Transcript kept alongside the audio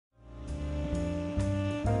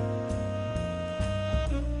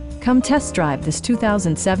Come test drive this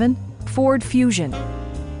 2007 Ford Fusion.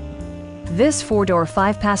 This four-door,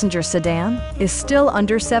 five-passenger sedan is still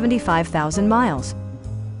under 75,000 miles.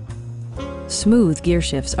 Smooth gear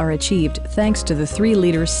shifts are achieved thanks to the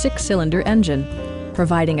 3-liter six-cylinder engine,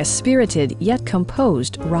 providing a spirited yet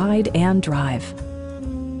composed ride and drive.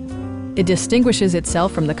 It distinguishes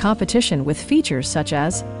itself from the competition with features such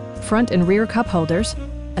as front and rear cup holders,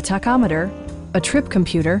 a tachometer, a trip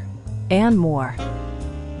computer, and more.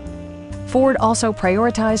 Ford also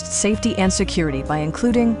prioritized safety and security by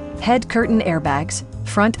including head curtain airbags,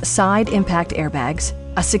 front side impact airbags,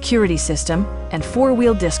 a security system, and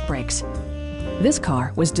four-wheel disc brakes. This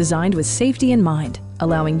car was designed with safety in mind,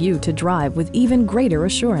 allowing you to drive with even greater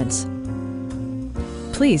assurance.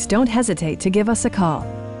 Please don't hesitate to give us a call.